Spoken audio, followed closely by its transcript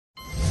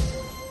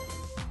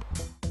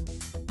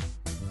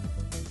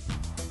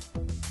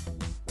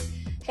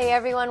Hey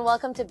everyone,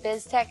 welcome to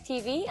BizTech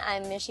TV.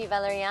 I'm Mishi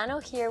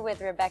Valeriano here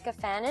with Rebecca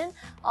Fannin,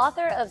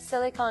 author of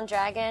Silicon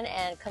Dragon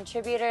and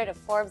contributor to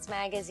Forbes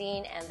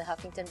magazine and the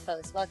Huffington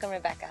Post. Welcome,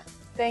 Rebecca.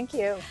 Thank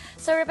you.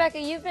 So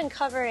Rebecca, you've been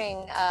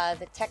covering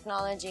the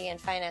technology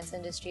and finance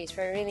industries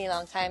for a really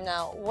long time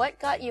now. What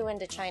got you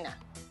into China?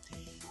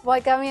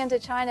 What got me into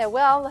China?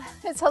 Well,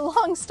 it's a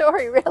long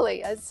story,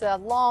 really. It's a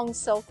long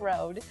Silk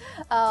Road.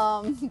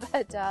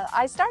 But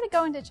I started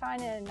going to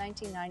China in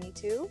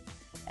 1992,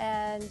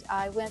 and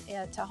I went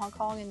to Hong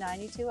Kong in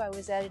 92. I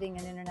was editing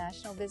an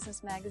international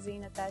business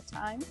magazine at that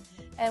time,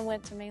 and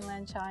went to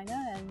mainland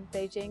China and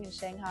Beijing and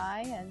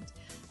Shanghai.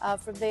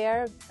 And from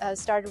there,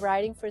 started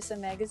writing for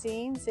some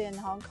magazines in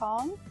Hong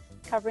Kong,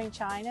 covering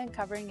China and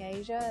covering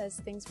Asia as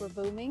things were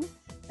booming.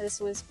 This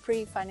was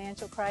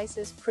pre-financial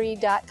crisis,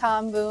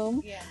 pre-dot-com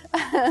boom.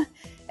 Yeah.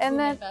 And boom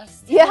then,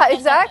 bust. yeah,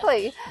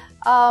 exactly.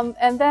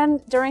 And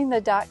then during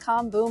the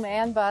dot-com boom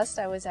and bust,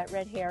 I was at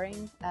Red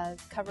Herring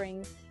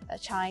covering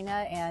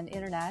China and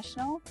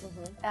international.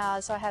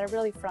 So I had a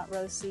really front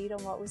row seat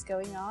on what was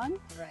going on.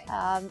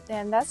 Right.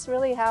 And that's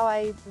really how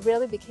I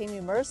really became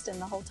immersed in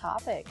the whole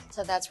topic.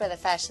 So that's where the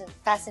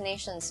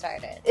fascination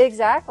started.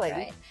 Exactly.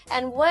 Right.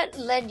 And what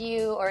led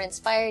you or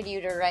inspired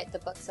you to write the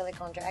book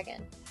Silicon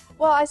Dragon?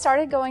 Well, I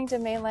started going to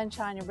mainland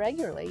China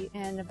regularly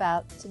in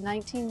about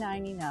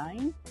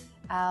 1999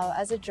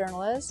 as a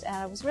journalist, and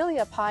I was really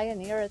a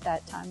pioneer at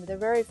that time. There were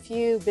very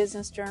few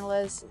business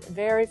journalists,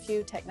 very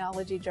few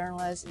technology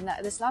journalists, and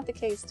that's not the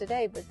case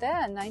today, but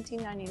then,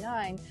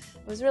 1999,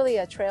 was really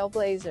a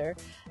trailblazer.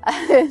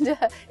 And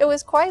it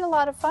was quite a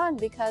lot of fun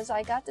because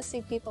I got to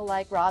see people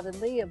like Robin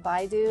Li of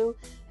Baidu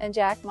and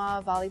Jack Ma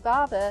of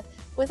Alibaba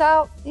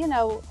without, you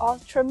know, a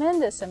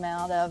tremendous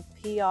amount of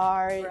PR,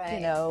 Right. you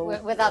know.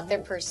 Without their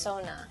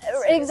persona.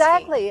 So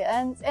Exactly,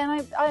 and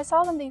I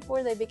saw them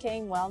before they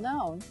became well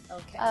known.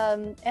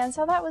 Okay. And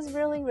so that was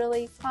really,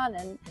 really fun,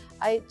 and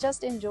I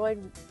just enjoyed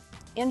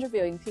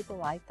interviewing people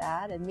like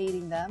that and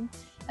meeting them,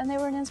 and they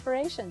were an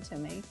inspiration to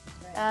me.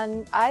 Right.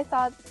 And I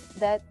thought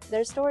that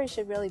their stories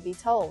should really be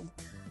told.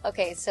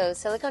 Okay, so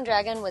Silicon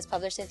Dragon was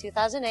published in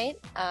 2008.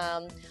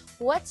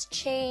 What's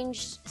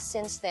changed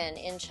since then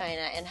in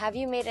China, and have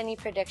you made any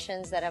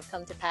predictions that have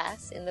come to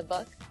pass in the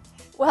book?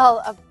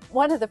 Well,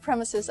 one of the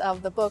premises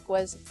of the book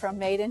was from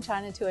made in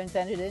China to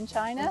invented in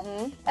China.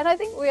 And I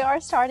think we are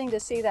starting to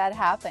see that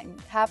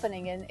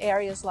happening in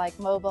areas like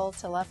mobile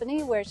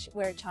telephony,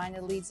 where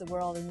China leads the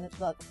world in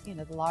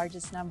the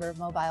largest number of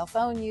mobile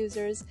phone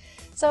users.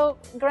 So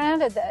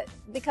granted that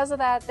because of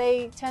that,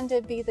 they tend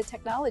to be the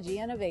technology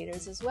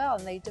innovators as well,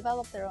 and they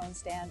develop their own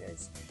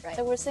standards. Right.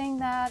 So we're seeing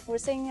that. We're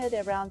seeing it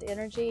around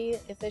energy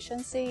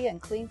efficiency and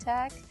clean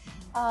tech.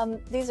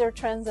 These are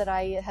trends that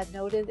I had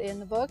noted in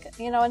the book.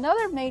 You know,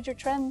 another major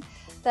trend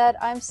that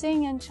I'm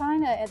seeing in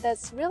China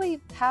that's really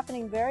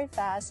happening very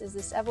fast is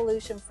this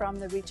evolution from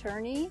the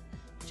returnee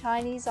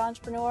Chinese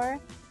entrepreneur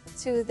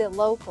to the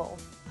local,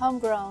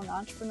 homegrown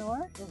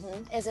entrepreneur.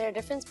 Is there a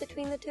difference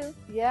between the two?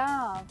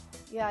 Yeah,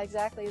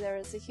 exactly. There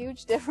is a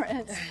huge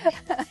difference.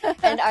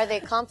 And are they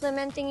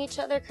complementing each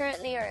other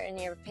currently, or in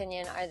your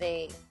opinion, are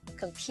they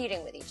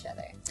competing with each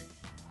other?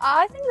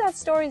 I think that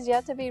story is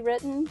yet to be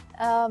written.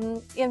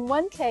 In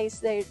one case,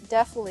 there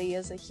definitely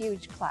is a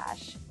huge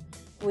clash.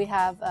 We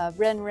have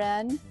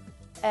Ren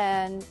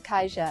and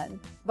Kaizhen,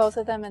 both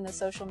of them in the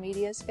social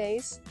media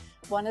space.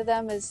 One of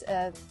them is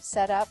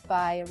set up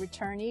by a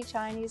returnee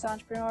Chinese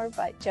entrepreneur,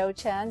 by Joe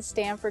Chen,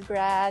 Stanford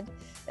grad,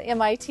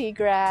 MIT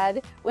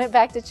grad, went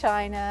back to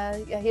China.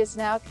 His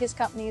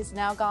company has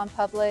now gone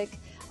public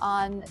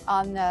on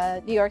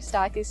the New York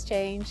Stock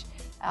Exchange.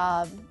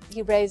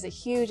 He raised a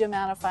huge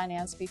amount of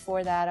finance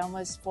before that,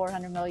 almost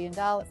 $400 million,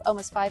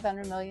 almost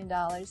 $500 million.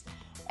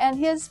 And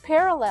his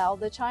parallel,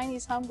 the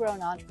Chinese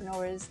homegrown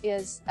entrepreneur,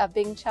 is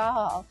Bing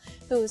Chao,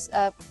 who's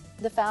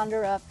the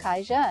founder of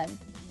Kaizhen.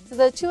 So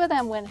the two of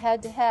them went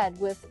head to head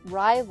with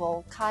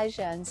rival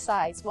Kaizhen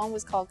sites. One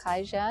was called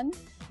Kaizhen,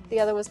 the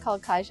other was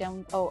called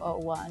Kaizhen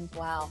 001.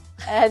 Wow.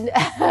 And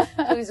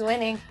who's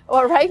winning?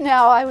 Well, right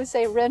now I would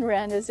say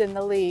Ren is in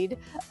the lead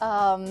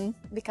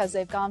because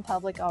they've gone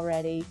public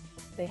already.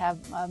 They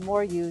have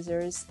more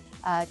users.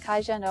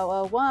 Kaizhen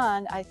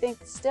 001, I think,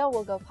 still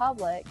will go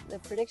public. The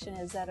prediction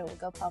is that it will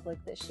go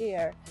public this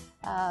year.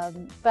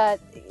 But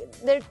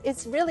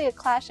it's really a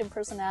clash in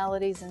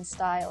personalities and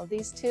style,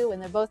 these two,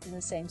 and they're both in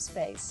the same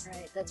space.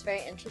 Right, that's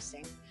very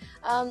interesting.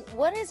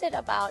 What is it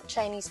about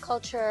Chinese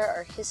culture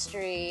or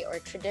history or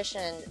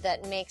tradition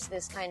that makes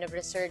this kind of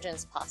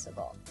resurgence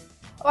possible?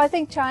 Well, I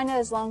think China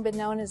has long been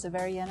known as a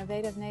very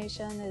innovative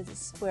nation.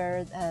 It's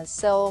where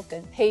silk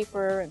and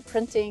paper and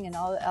printing and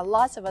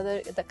lots of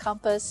the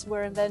compass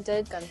were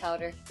invented.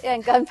 Gunpowder.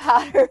 And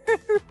gunpowder,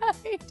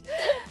 right.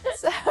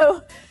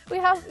 So we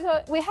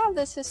have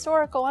this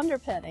historical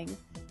underpinning.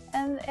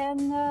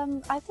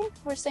 And I think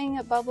we're seeing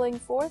it bubbling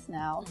forth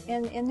now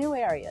in new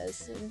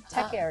areas, in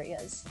tech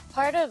areas.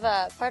 Part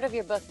of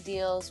your book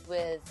deals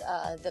with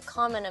the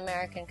common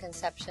American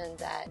conception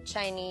that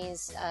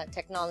Chinese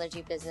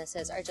technology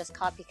businesses are just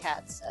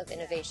copycats of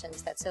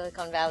innovations that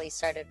Silicon Valley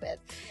started with.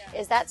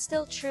 Is that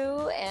still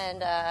true?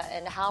 And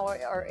how,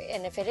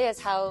 and if it is,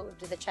 how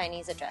do the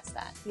Chinese address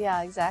that?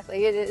 Yeah,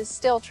 exactly. It is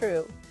still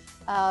true.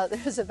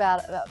 There's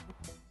about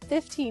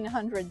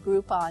 1,500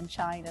 Groupon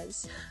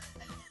Chinas.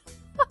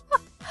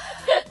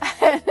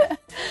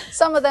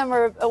 Some of them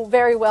are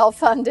very well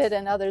funded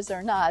and others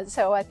are not.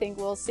 So I think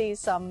we'll see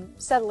some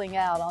settling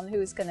out on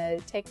who's going to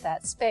take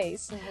that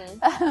space.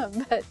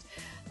 But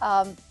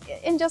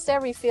in just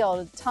every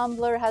field,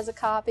 Tumblr has a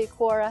copy,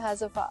 Quora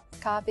has a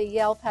copy,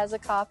 Yelp has a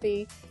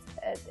copy.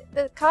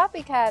 The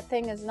copycat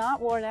thing is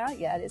not worn out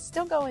yet. It's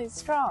still going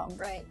strong.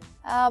 Right.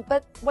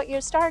 But what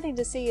you're starting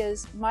to see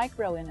is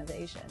micro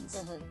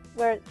innovations,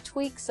 where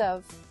tweaks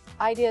of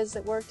ideas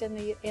that worked in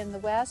the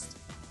West.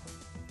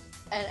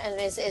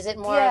 And is it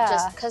more of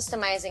just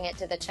customizing it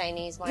to the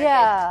Chinese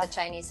market, the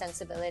Chinese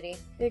sensibility?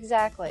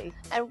 Exactly.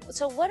 And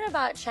so what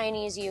about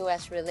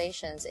Chinese-U.S.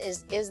 relations?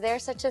 Is there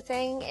such a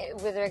thing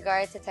with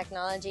regard to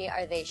technology?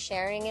 Are they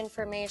sharing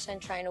information,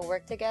 trying to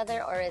work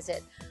together, or is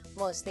it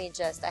mostly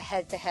just a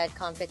head-to-head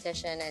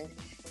competition and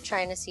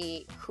trying to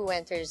see who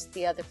enters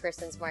the other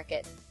person's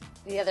market,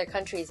 the other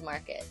country's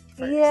market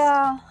first?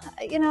 Yeah,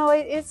 you know,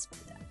 it's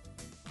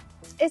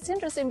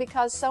interesting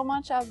because so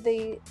much of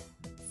the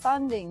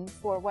funding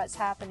for what's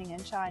happening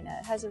in China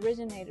has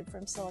originated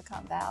from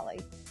Silicon Valley.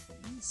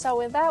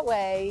 So in that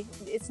way,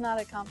 it's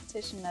not a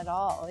competition at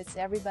all. It's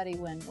everybody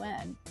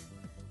win-win.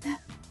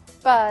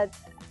 But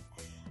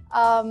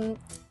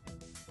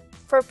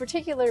for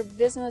particular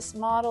business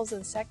models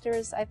and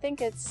sectors, I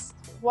think it's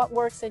what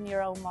works in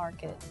your own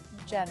market,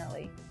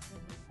 generally.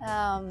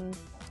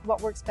 What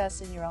works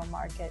best in your own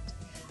market.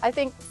 I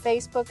think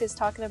Facebook is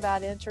talking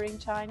about entering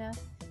China.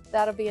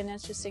 That'll be an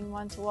interesting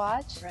one to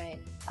watch. Right.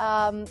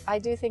 I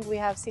do think we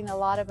have seen a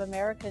lot of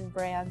American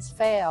brands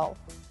fail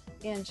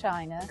in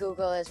China.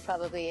 Google is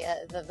probably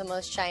the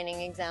most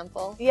shining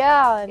example.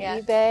 Yeah,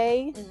 and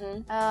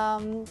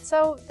eBay.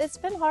 So it's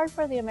been hard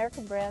for the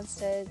American brands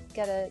to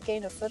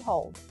gain a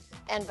foothold.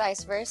 And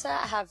vice versa,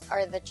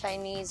 are the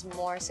Chinese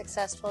more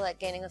successful at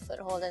gaining a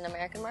foothold in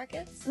American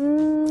markets?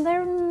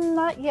 They're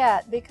not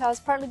yet,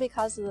 partly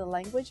because of the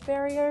language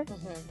barrier.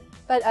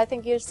 But I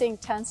think you're seeing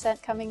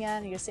Tencent coming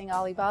in, you're seeing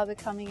Alibaba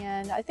coming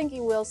in. I think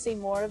you will see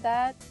more of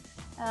that,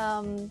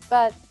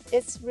 but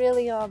it's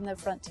really on the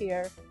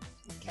frontier.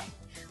 Okay.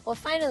 Well,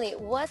 finally,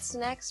 what's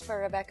next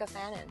for Rebecca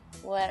Fannin?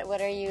 What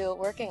are you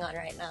working on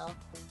right now?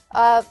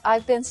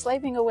 I've been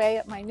slaving away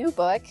at my new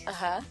book,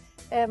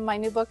 and my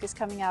new book is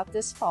coming out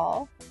this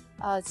fall.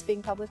 It's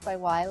being published by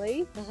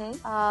Wiley.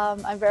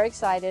 I'm very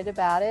excited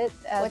about it.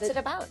 What's it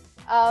about?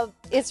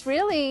 It's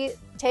really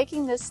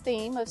taking this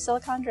theme of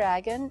Silicon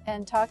Dragon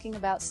and talking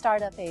about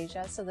Startup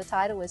Asia. So the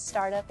title is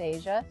Startup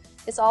Asia.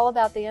 It's all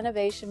about the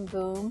innovation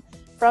boom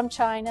from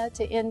China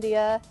to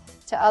India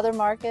to other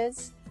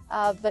markets.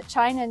 But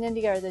China and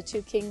India are the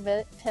two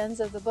kingpins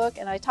of the book.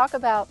 And I talk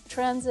about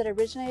trends that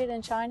originated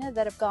in China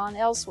that have gone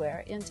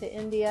elsewhere, into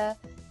India,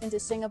 into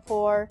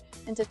Singapore,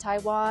 into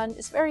Taiwan.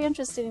 It's very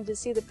interesting to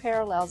see the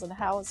parallels and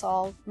how it's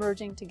all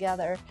merging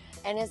together.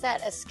 And is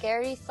that a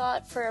scary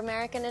thought for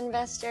American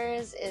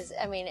investors?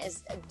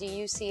 Do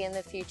you see in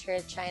the future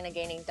China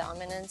gaining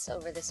dominance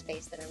over the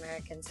space that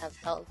Americans have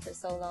held for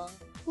so long?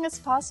 It's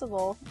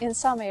possible in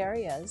some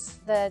areas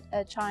that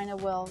China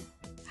will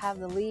have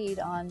the lead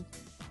on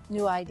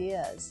new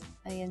ideas,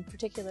 in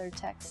particular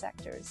tech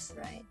sectors.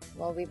 Right.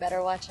 Well, we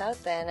better watch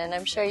out then, and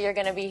I'm sure you're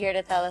going to be here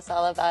to tell us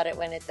all about it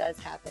when it does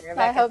happen.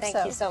 Rebecca, I hope thank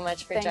so. you so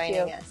much for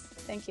joining us.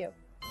 Thank you.